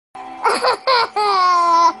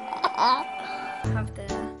have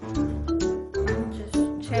dinner and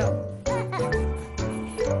just chill.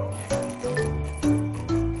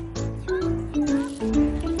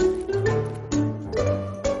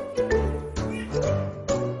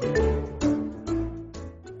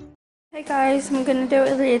 Hey guys, I'm gonna do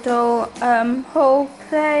a little haul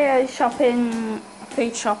today,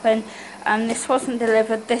 food shopping, and this wasn't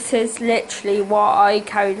delivered. This is literally what I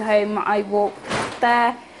carried home. I walked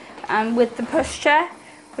there with the pushchair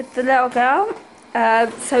with the little girl.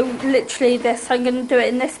 So literally this, I'm gonna do it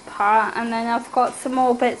in this part, and then I've got some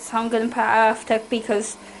more bits I'm gonna put after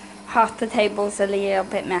because half the table's a little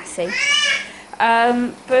bit messy.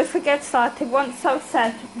 But if we get started, once I've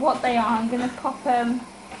said what they are, I'm gonna pop them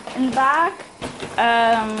in the bag,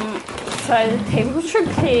 so the table should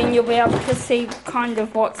clean. You'll be able to see kind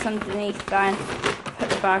of what's underneath then. Put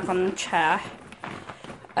the bag on the chair.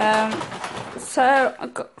 So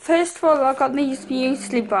first of all, I got these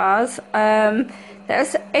muesli bars.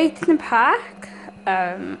 There's 8 in a pack.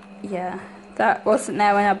 Yeah, that wasn't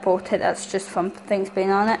there when I bought it. That's just from things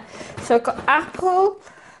being on it. So I got apple,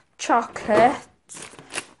 chocolate,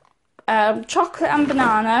 chocolate and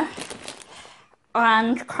banana,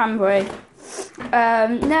 and cranberry.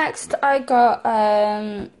 Next I got,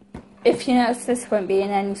 if you notice this won't be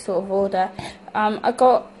in any sort of order, I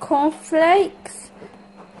got cornflakes,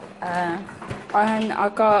 and I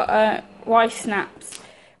got rice snaps,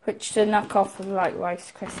 which is a knockoff of like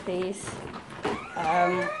Rice Krispies.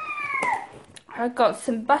 I got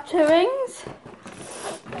some butter rings,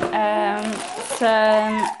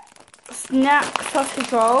 some snack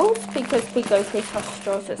sausage rolls, because we go through sausage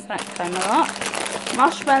rolls at snack time a lot.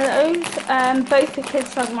 Marshmallows, both the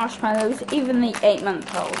kids like marshmallows, even the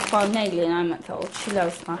 8-month-old, well nearly 9-month-old, she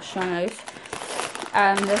loves marshmallows.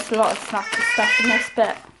 There's a lot of snacky stuff in this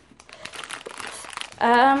bit.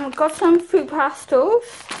 Got some fruit pastels,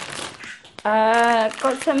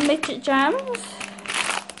 got some midget jams,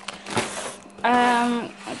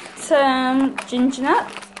 some ginger nut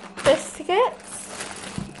biscuits,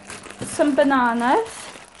 some bananas,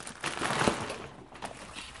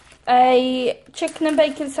 a chicken and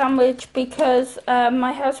bacon sandwich, because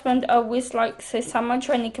my husband always likes a sandwich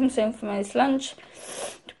when he comes in from his lunch,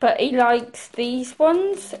 but he likes these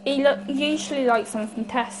ones. He usually likes them from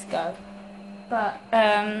Tesco, but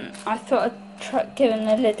I thought I'd give him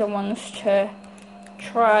the little ones to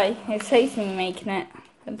try. It saves me making it.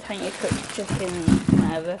 I'm telling you, cook chicken,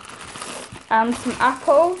 whatever. Some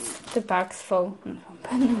apples, the bag's full. I'm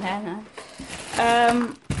putting them there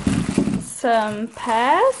now. Some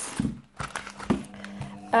pears,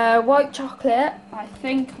 white chocolate. I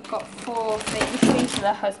think I've got 4 things. These are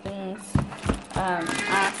the husband's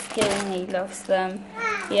asking, he loves them.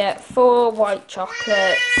 Yeah, 4 white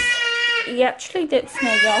chocolates. He actually did some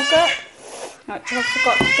yogurt. Actually, I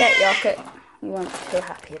forgot to get yogurt. He won't be too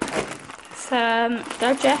happy about it. Some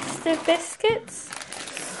digestive biscuits,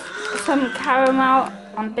 some caramel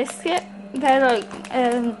and biscuit. They're like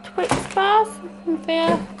Twix bars, I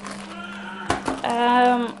feel.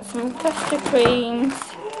 Some custard creams,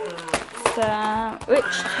 some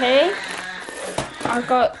rich tea. I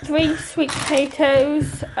got 3 sweet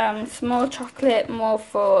potatoes, some more chocolate, more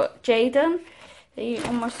for Jaden, the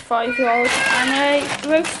almost 5-year-old, and a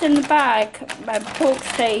roast in the bag, pork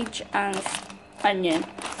sage and onion.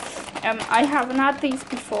 I haven't had these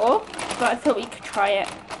before, but I thought we could try it.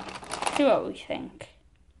 See what we think.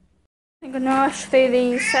 I'm going to rush through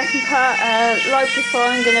the second part. Like before,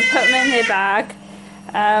 I'm going to put them in the bag.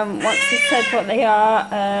 Once I've said what they are,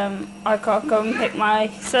 I've got to go and pick my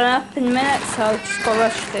son up in a minute, so I'll just go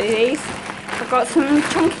rush through these. I've got some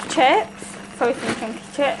chunky chips, frozen chunky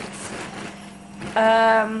chips,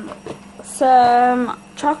 some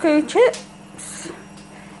choco chips.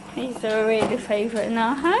 These are a really favourite in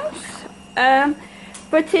our house.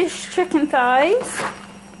 British chicken thighs.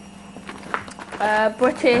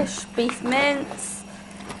 British beef mince,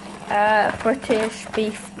 British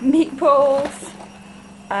beef meatballs,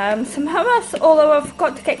 some hummus, although I've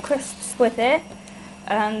got to get crisps with it,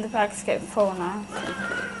 and the bag's getting full now, so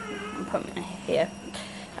I'm putting it here.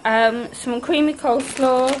 Some creamy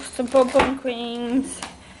coleslaw, some bourbon creams,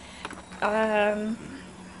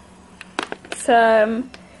 some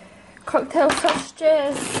cocktail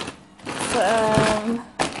sausages, some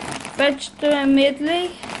vegetable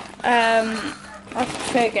medley. I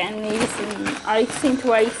prefer getting these, and I seem to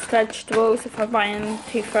waste vegetables if I buy them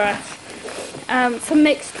too fresh. Some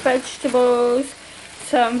mixed vegetables,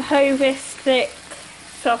 some holistic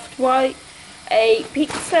soft white, a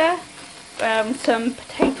pizza, some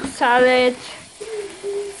potato salad,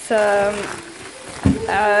 some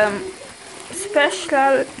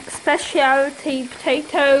specialty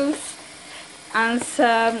potatoes, and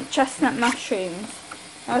some chestnut mushrooms.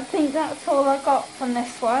 I think that's all I got from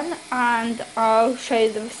this one, and I'll show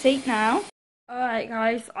you the receipt now. Alright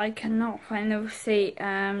guys, I cannot find the receipt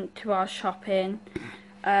to our shopping,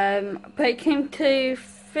 but it came to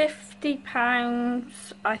 £50,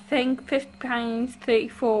 I think £50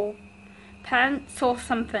 34 pence or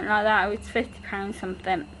something like that. It was £50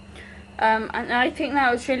 something, and I think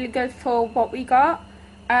that was really good for what we got.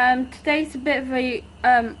 Today's a bit of a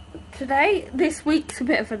this week's a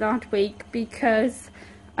bit of an odd week because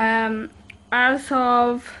as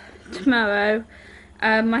of tomorrow,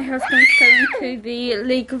 my husband's going to the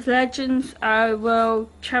League of Legends World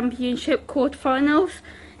Championship quarterfinals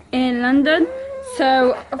in London.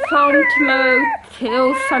 So from tomorrow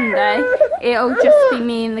till Sunday, it'll just be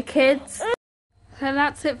me and the kids. So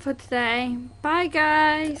that's it for today. Bye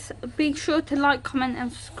guys. Be sure to like, comment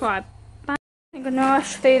and subscribe. Bye. I'm going to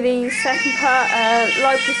rush through the second part.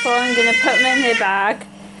 Like before, I'm going to put them in their bag.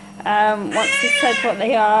 Once we've said what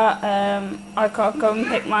they are, I've got to go and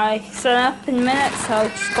pick my son up in a minute, so I'll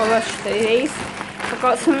just go rush through these. I've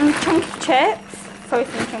got some chunky chips,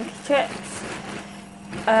 frozen chunky chips,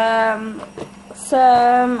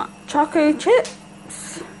 some choco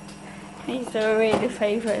chips, these are a really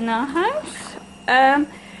favourite in our house,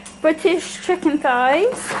 British chicken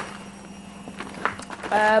thighs,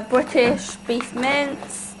 British beef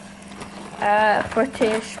mince,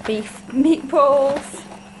 British beef meatballs,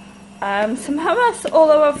 some hummus,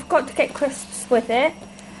 although I've got to get crisps with it,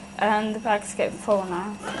 and the bag's getting full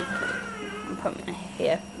now, so I'm putting it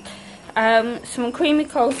here. Some creamy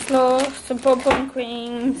coleslaw, some bourbon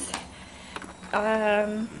creams,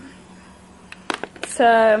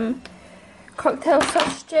 some cocktail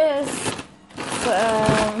sausages,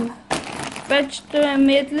 some vegetable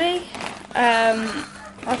medley.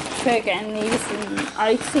 I prefer getting these, and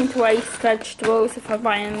I seem to waste vegetables if I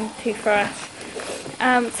buy them too fresh.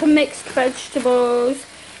 Some mixed vegetables,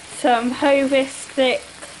 some holistic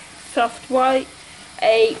soft white,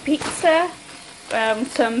 a pizza,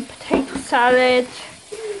 some potato salad,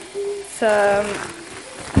 some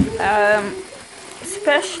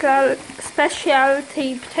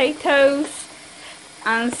specialty potatoes,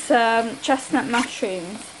 and some chestnut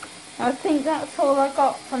mushrooms. I think that's all I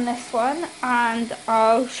got from this one, and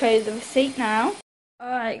I'll show you the receipt now.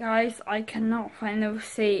 Alright guys, I cannot find the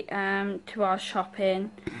receipt to our shopping,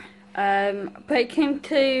 but it came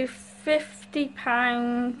to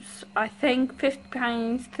 £50, I think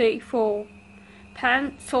 £50 34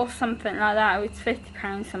 pence or something like that. It was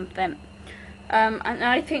 £50 something, and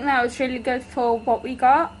I think that was really good for what we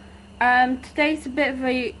got. Today's a bit of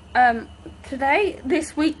a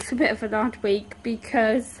this week's a bit of an odd week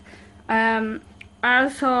because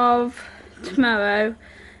as of tomorrow,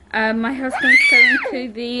 my husband's going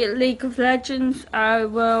to the League of Legends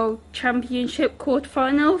World Championship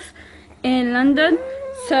quarterfinals in London.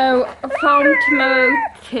 So from tomorrow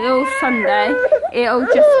till Sunday, it'll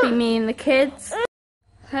just be me and the kids.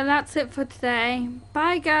 So that's it for today.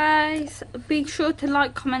 Bye guys. Be sure to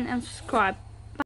like, comment and subscribe.